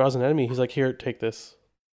 Anytime he draws an enemy, he's like, "Here, take this,"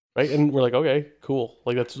 right? And we're like, "Okay, cool."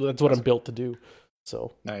 Like that's what I'm built to do.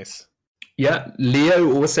 So Nice. Yeah,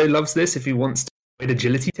 Leo also loves this if he wants to avoid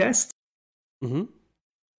agility tests. Mhm.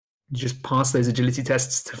 You just pass those agility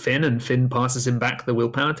tests to Finn, and Finn passes him back the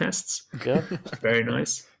willpower tests. Yeah. Very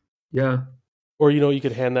nice. Yeah. Or you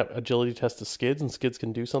could hand that agility test to Skids, and Skids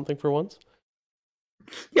can do something for once.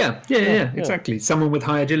 Yeah, Yeah. exactly. Someone with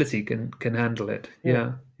high agility can handle it.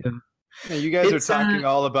 Yeah. Yeah. Now, you guys It's, are talking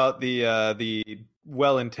all about the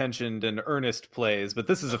well-intentioned and earnest plays, but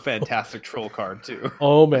this is a fantastic troll card too.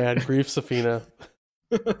 Oh man, Grief Safina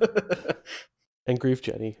and Grief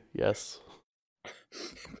Jenny. Yes.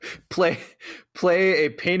 Play a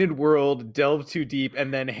painted world, delve too deep,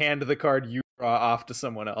 and then hand the card you draw off to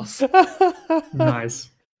someone else. Nice.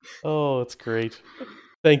 Oh, it's great.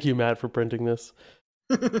 Thank you, Matt, for printing this.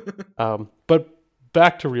 But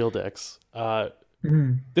back to real decks.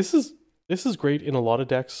 This is great in a lot of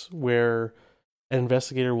decks where an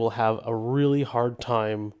investigator will have a really hard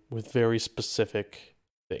time with very specific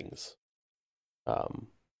things.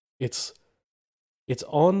 It's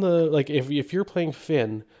on the like if you're playing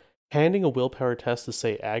Finn, handing a willpower test to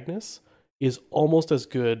say Agnes is almost as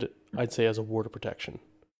good, I'd say, as a ward of protection.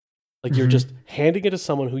 Like you're just handing it to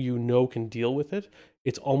someone who you know can deal with it.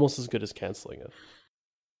 It's almost as good as canceling it.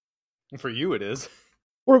 For you, it is.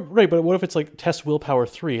 Or right, but what if it's like test willpower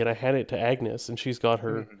 3 and I hand it to Agnes and she's got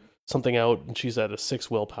her something out and she's at a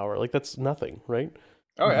 6 willpower? Like that's nothing, right?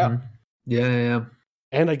 Oh yeah. Yeah.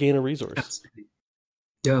 And I gain a resource. Absolutely.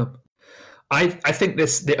 Yeah. I think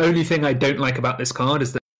the only thing I don't like about this card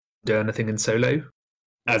is that I don't do anything in solo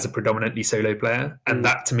as a predominantly solo player. And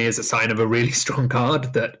that to me is a sign of a really strong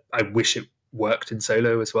card that I wish it worked in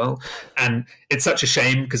solo as well. And it's such a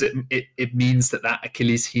shame because it means that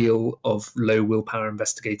Achilles heel of low willpower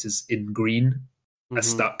investigators in green are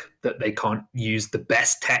stuck, that they can't use the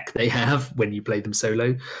best tech they have when you play them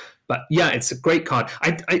solo. But yeah, it's a great card.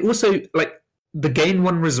 I also like the gain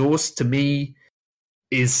 1 resource to me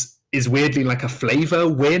is weirdly like a flavor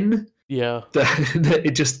win. Yeah. That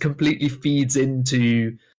it just completely feeds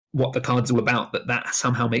into what the card's all about, that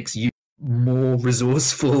somehow makes you more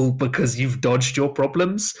resourceful because you've dodged your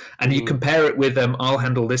problems. And you compare it with I'll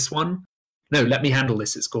handle this one. No, let me handle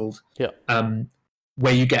this, it's called. Yeah.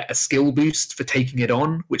 Where you get a skill boost for taking it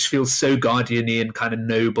on, which feels so guardian-y and kind of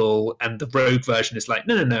noble, and the rogue version is like,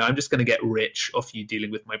 no, I'm just going to get rich off you dealing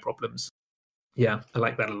with my problems. Yeah, I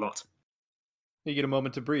like that a lot. You get a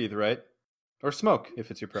moment to breathe, right? Or smoke, if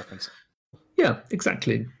it's your preference. Yeah,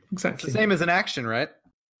 exactly. It's the same as an action, right?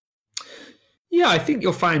 Yeah, I think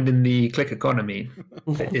you'll find in the click economy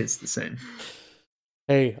it is the same.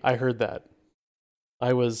 Hey, I heard that.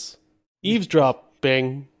 I was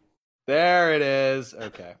eavesdropping. There it is.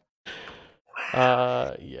 Okay.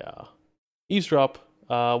 Yeah. Eavesdrop,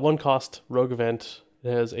 1 cost, rogue event.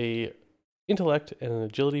 It has a intellect and an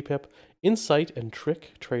agility pip. Insight and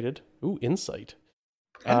trick traded. Ooh, insight.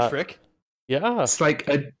 And trick. Yeah. It's like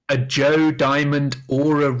a Joe Diamond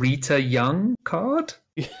or a Rita Young card.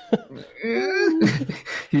 He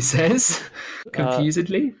says,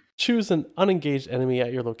 confusedly. Choose an unengaged enemy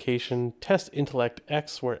at your location. Test intellect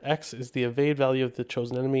X, where X is the evade value of the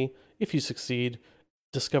chosen enemy. If you succeed,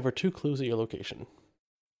 discover 2 clues at your location.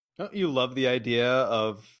 Don't you love the idea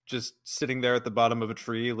of just sitting there at the bottom of a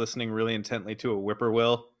tree, listening really intently to a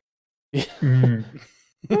whippoorwill,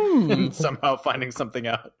 and somehow finding something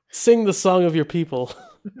out? Sing the song of your people.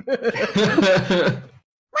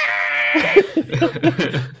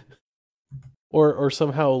 Or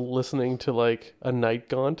somehow listening to like a night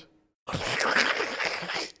gaunt.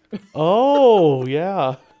 Oh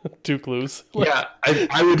yeah, 2 clues. Yeah,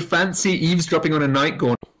 I would fancy eavesdropping on a night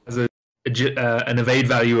gaunt as a an evade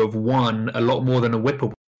value of 1 a lot more than a Whippoorwill,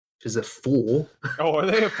 which is a 4. Oh, are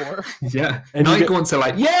they a 4? Yeah. And Night Gaunts are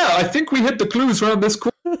like, yeah, I think we hit the clues around this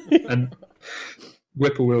corner. And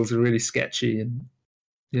Whippoorwills are really sketchy and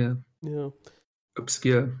Yeah.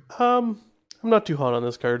 obscure. I'm not too hot on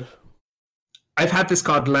this card. I've had this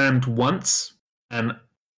card land once, and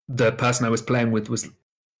the person I was playing with was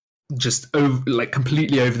just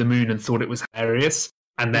completely over the moon and thought it was hilarious.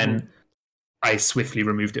 And then I swiftly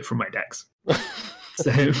removed it from my decks.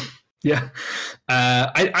 So, yeah.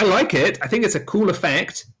 I like it. I think it's a cool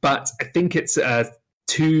effect, but I think it's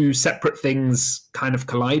two separate things kind of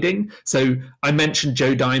colliding. So I mentioned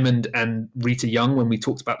Joe Diamond and Rita Young when we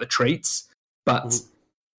talked about the traits, but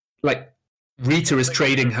like Rita is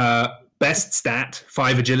trading her best stat,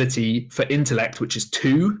 5 agility, for intellect, which is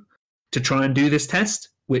 2, to try and do this test,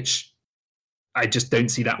 which I just don't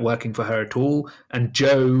see that working for her at all. And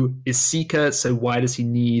Joe is Seeker, so why does he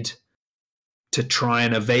need to try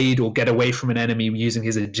and evade or get away from an enemy using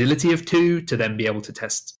his agility of 2 to then be able to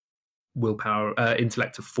test willpower,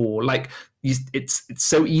 intellect of 4? Like, it's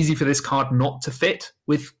so easy for this card not to fit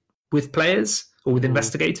with players or with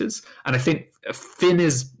investigators. And I think Finn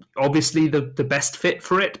is obviously the best fit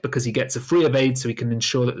for it because he gets a free evade, so he can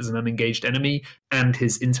ensure that there's an unengaged enemy, and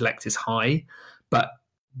his intellect is high. But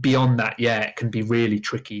beyond that, yeah, it can be really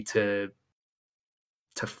tricky to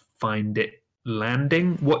find it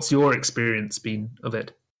landing. What's your experience been of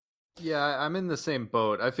it? Yeah, I'm in the same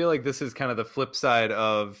boat. I feel like this is kind of the flip side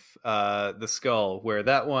of the skull, where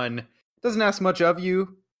that one doesn't ask much of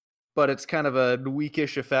you, but it's kind of a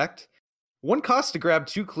weakish effect. 1 cost to grab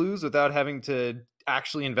 2 clues without having to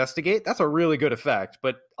actually investigate. That's a really good effect,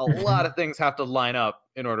 but a lot of things have to line up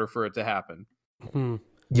in order for it to happen.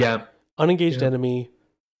 Yeah. Unengaged enemy,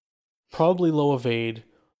 probably low evade.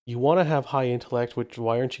 You want to have high intellect, which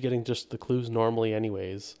why aren't you getting just the clues normally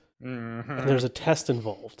anyways? And there's a test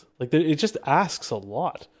involved. Like, it just asks a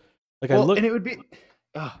lot. Like, and it would be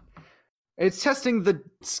it's testing the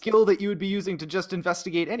skill that you would be using to just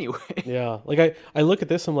investigate anyway. Yeah, like I look at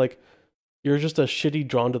this, I'm like, you're just a shitty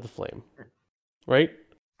Drawn to the Flame, right?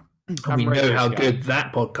 We know how good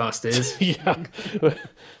that podcast is. Yeah. You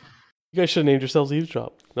guys should have named yourselves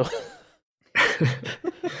Eavesdrop. No.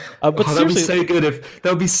 But that'd be so good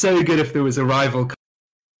if there was a rival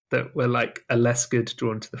that were like a less good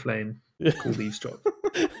Drawn to the Flame called Eavesdrop.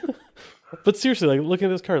 But seriously, like, looking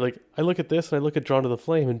at this card, like, I look at this and I look at Drawn to the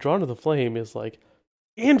Flame, and Drawn to the Flame is like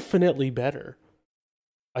infinitely better,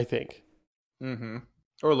 I think.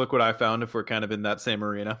 Or look what I found, if we're kind of in that same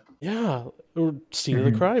arena. Yeah, or Scene of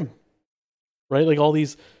the Crime, right? Like, all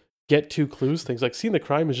these get 2 clues things. Like, Scene of the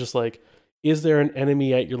Crime is just like, is there an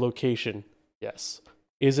enemy at your location? Yes.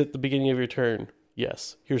 Is it the beginning of your turn?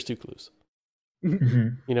 Yes. Here's 2 clues.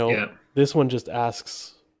 You know, This one just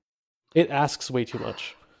asks way too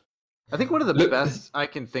much. I think one of the best I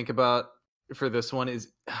can think about for this one is,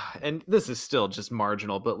 and this is still just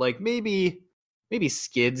marginal, but like maybe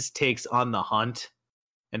Skids takes On the Hunt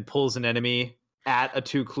and pulls an enemy at a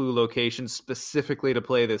 2 clue location specifically to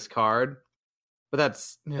play this card. But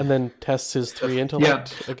that's and then tests his 3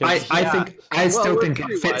 intellect. I still think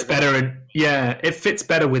it fits better. It fits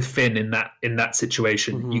better with Finn in that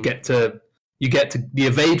situation. You get to the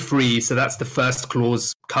evade free, so that's the first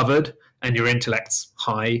clause covered, and your intellect's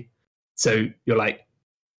high. So you're like,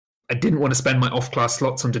 I didn't want to spend my off-class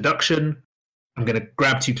slots on deduction. I'm going to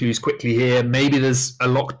grab 2 clues quickly here. Maybe there's a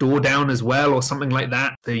locked door down as well, or something like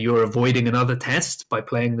that. So you're avoiding another test by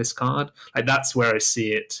playing this card. Like, that's where I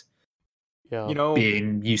see it. Yeah.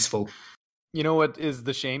 Being useful. You know what is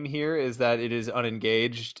the shame here is that it is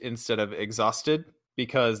unengaged instead of exhausted,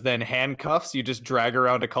 because then handcuffs, you just drag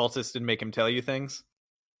around a cultist and make him tell you things.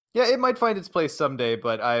 Yeah, it might find its place someday,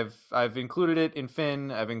 but I've included it in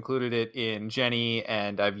Finn, I've included it in Jenny,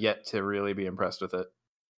 and I've yet to really be impressed with it.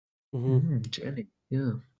 Jenny,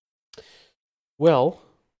 yeah. Well,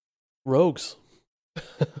 rogues.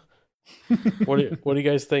 What do you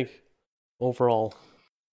guys think overall?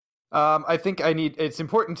 I think it's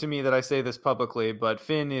important to me that I say this publicly, but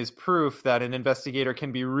Finn is proof that an investigator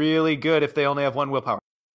can be really good if they only have 1 willpower.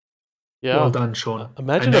 Yeah. Well done, Sean.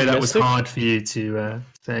 Imagine I know that was hard for you to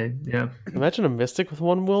say. Yeah. Imagine a mystic with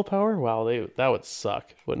 1 willpower. Wow, that would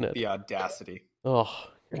suck, wouldn't it? The audacity. Oh,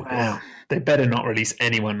 wow. They better not release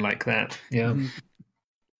anyone like that. Yeah.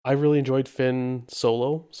 I really enjoyed Finn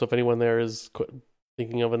solo. So if anyone there is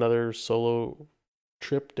thinking of another solo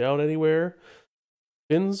trip down anywhere,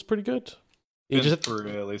 Finn's pretty good. Finn's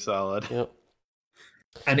really solid. Yep.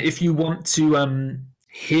 And if you want to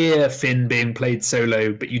hear Finn being played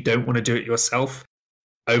solo, but you don't want to do it yourself,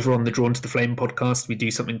 over on the Drawn to the Flame podcast, we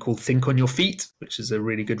do something called Think on Your Feet, which is a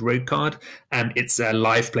really good rogue card. And it's a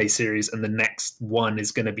live play series. And the next one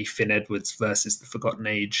is going to be Finn Edwards versus the Forgotten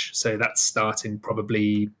Age. So that's starting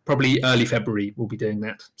probably early February. We'll be doing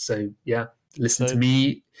that. So yeah, listen to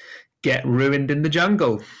me get ruined in the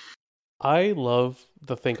jungle. I love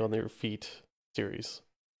the Think on Your Feet series.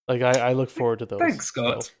 Like I look forward to those. Thanks,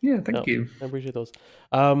 Scott. So, yeah, thank you. I appreciate those.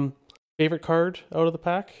 Favorite card out of the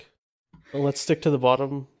pack? Well, let's stick to the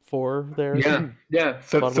bottom 4 there. Yeah.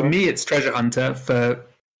 For me, it's Treasure Hunter. For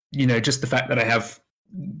just the fact that I have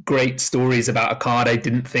great stories about a card I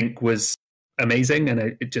didn't think was amazing, and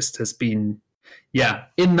it just has been,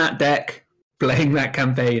 in that deck, playing that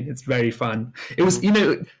campaign. It's very fun. It was,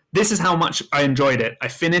 this is how much I enjoyed it. I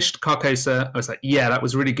finished Carcosa. I was like, that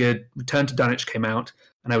was really good. Return to Dunwich came out,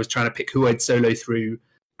 and I was trying to pick who I'd solo through,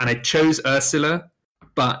 and I chose Ursula,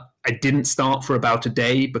 but I didn't start for about a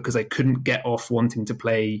day because I couldn't get off wanting to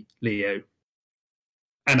play Leo.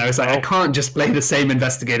 And I was like, I can't just play the same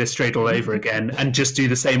investigator straight all over again and just do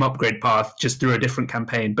the same upgrade path just through a different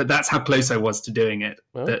campaign. But that's how close I was to doing it,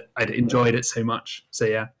 that I'd enjoyed it so much. So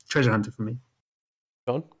yeah, Treasure Hunter for me.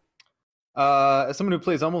 John? As someone who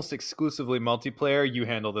plays almost exclusively multiplayer, You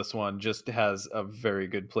Handle This One just has a very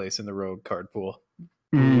good place in the rogue card pool.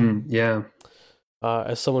 Yeah.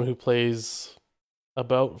 As someone who plays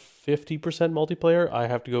about 50% multiplayer, I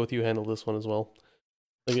have to go with You Handle This One as well.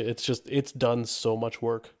 Like it's done so much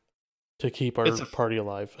work to keep our party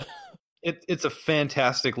alive. It's a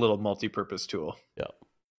fantastic little multi-purpose tool. Yeah.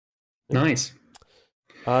 Nice.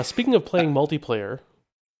 Speaking of playing multiplayer,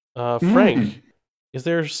 Frank, is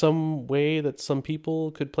there some way that some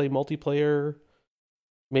people could play multiplayer?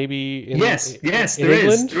 Maybe in Yes, in there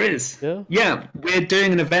England? is. Yeah. We're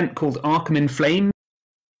doing an event called Arkham in Flames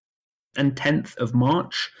and 10th of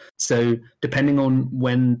March. So depending on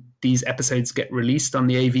when these episodes get released on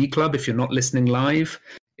the AV Club, if you're not listening live,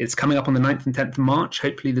 it's coming up on the 9th and 10th of March.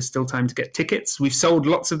 Hopefully there's still time to get tickets. We've sold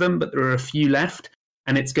lots of them, but there are a few left.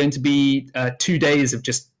 And it's going to be 2 days of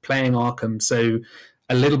just playing Arkham. So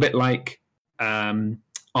a little bit like Arkham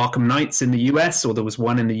Knights in the US, or there was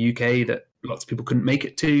one in the UK that lots of people couldn't make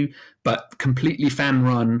it to, but completely fan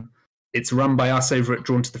run. It's run by us over at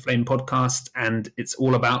Drawn to the Flame podcast, and it's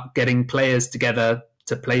all about getting players together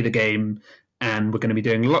to play the game. And we're going to be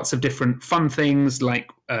doing lots of different fun things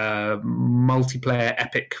like multiplayer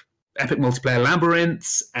epic multiplayer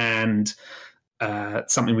labyrinths, and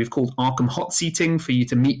something we've called Arkham Hot Seating for you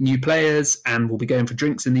to meet new players. And we'll be going for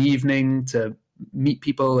drinks in the evening to meet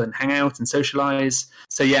people and hang out and socialize.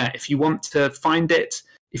 So yeah, if you want to find it,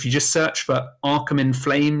 if you just search for Arkham in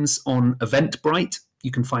Flames on Eventbrite, you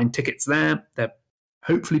can find tickets there. They're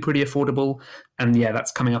hopefully pretty affordable. And yeah,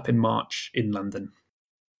 that's coming up in March in London.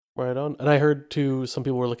 Right on. And I heard too, some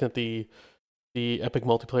people were looking at the epic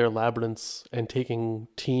multiplayer labyrinths and taking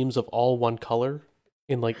teams of all one color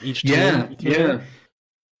in like each team. Yeah.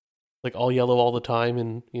 Like all yellow all the time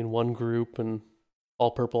in one group and all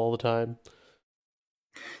purple all the time.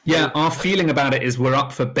 Yeah, our feeling about it is we're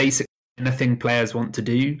up for basic anything players want to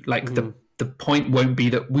do. Like the point won't be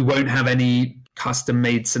that we won't have any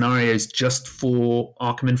custom-made scenarios just for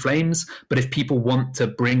Arkham in Flames, but if people want to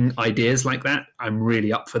bring ideas like that, I'm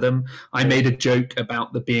really up for them. I made a joke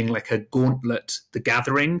about there being like a Gauntlet the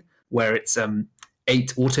Gathering, where it's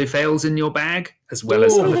 8 auto-fails in your bag, as well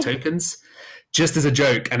as other tokens, just as a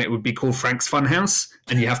joke, and it would be called Frank's Funhouse,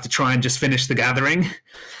 and you have to try and just finish the gathering.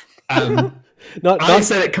 I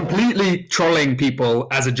said it completely trolling people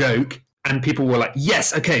as a joke, and people were like,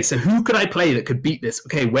 yes, okay, so who could I play that could beat this?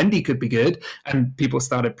 Okay, Wendy could be good. And people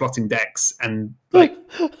started plotting decks. And like,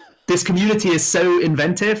 this community is so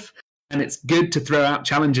inventive, and it's good to throw out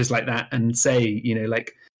challenges like that and say,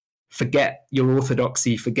 like, forget your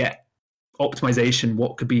orthodoxy, forget optimization.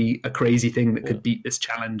 What could be a crazy thing that could beat this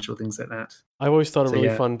challenge, or things like that? I've always thought a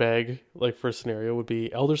really fun bag, like for a scenario, would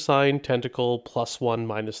be Elder Sign, Tentacle, +1,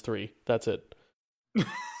 -3. That's it.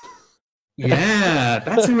 Yeah,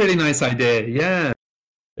 that's a really nice idea.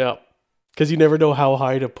 Yeah, because you never know how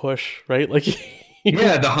high to push, right? Like,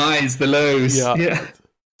 the highs, the lows. Yeah.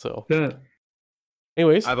 So,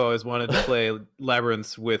 anyways, I've always wanted to play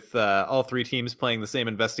labyrinths with all 3 teams playing the same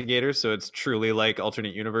investigators, so it's truly like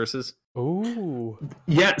alternate universes. Ooh,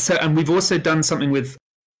 yeah. So, and we've also done something with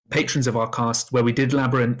patrons of our cast where we did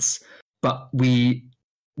labyrinths, but we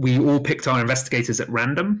all picked our investigators at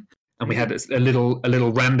random. And we had a little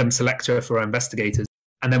random selector for our investigators.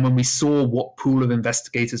 And then when we saw what pool of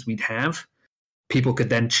investigators we'd have, people could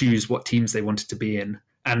then choose what teams they wanted to be in.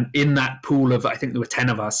 And in that pool of, I think there were 10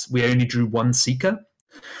 of us, we only drew 1 Seeker.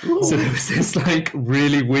 Ooh. So there was this like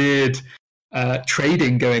really weird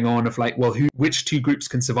trading going on of like, well, which two groups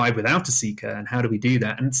can survive without a Seeker, and how do we do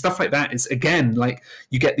that? And stuff like that is, again, like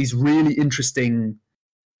you get these really interesting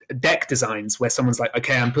deck designs where someone's like,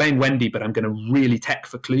 okay, I'm playing Wendy, but I'm going to really tech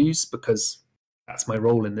for clues because that's my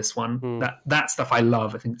role in this one. That stuff I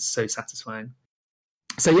love. I think it's so satisfying.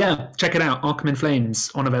 So yeah, check it out, Arkham in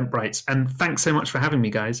Flames on Eventbrite. And thanks so much for having me,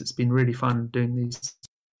 guys. It's been really fun doing these.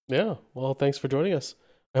 Yeah, well, thanks for joining us.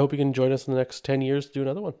 I hope you can join us in the next 10 years to do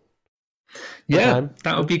another one. Yeah,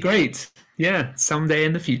 that would be great. Yeah, someday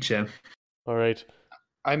in the future. All right.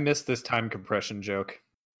 I missed this time compression joke.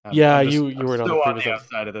 You were on the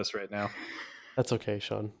outside of this right now. That's okay,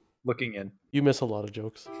 Sean. Looking in. You miss a lot of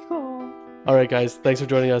jokes. All right, guys. Thanks for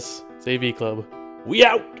joining us. It's AV Club. We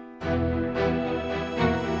out!